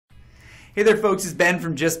Hey there folks, it's Ben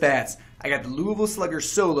from Just Bats. I got the Louisville Slugger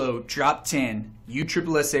Solo Drop 10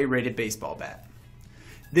 USSSA rated baseball bat.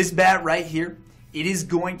 This bat right here, it is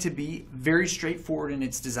going to be very straightforward in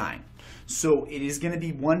its design. So it is going to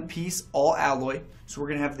be one piece all alloy. So we're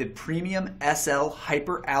going to have the premium SL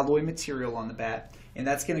hyper alloy material on the bat, and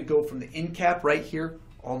that's going to go from the end cap right here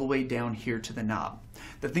all the way down here to the knob.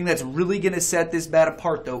 The thing that's really going to set this bat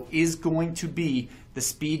apart though is going to be the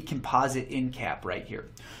speed composite end cap right here.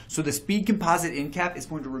 So the speed composite end cap is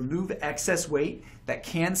going to remove excess weight that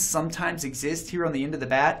can sometimes exist here on the end of the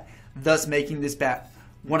bat, thus making this bat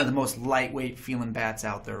one of the most lightweight feeling bats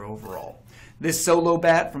out there overall. This solo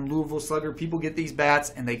bat from Louisville Slugger, people get these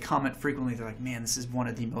bats and they comment frequently, they're like, man, this is one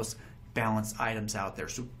of the most balanced items out there.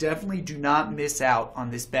 So definitely do not miss out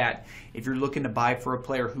on this bat if you're looking to buy for a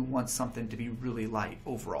player who wants something to be really light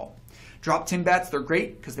overall. Drop 10 bats, they're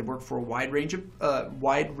great because they work for a wide range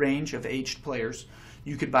of aged players.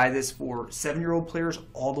 You could buy this for 7-year-old players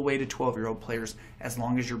all the way to 12-year-old players as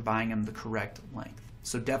long as you're buying them the correct length.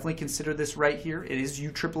 So definitely consider this right here. It is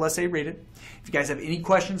USSSA rated. If you guys have any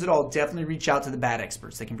questions at all, definitely reach out to the bat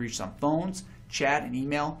experts. They can reach us on phones, chat, and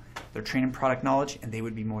email. They're trained in product knowledge, and they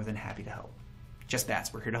would be more than happy to help. Just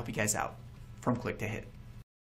Bats, we're here to help you guys out from click to hit.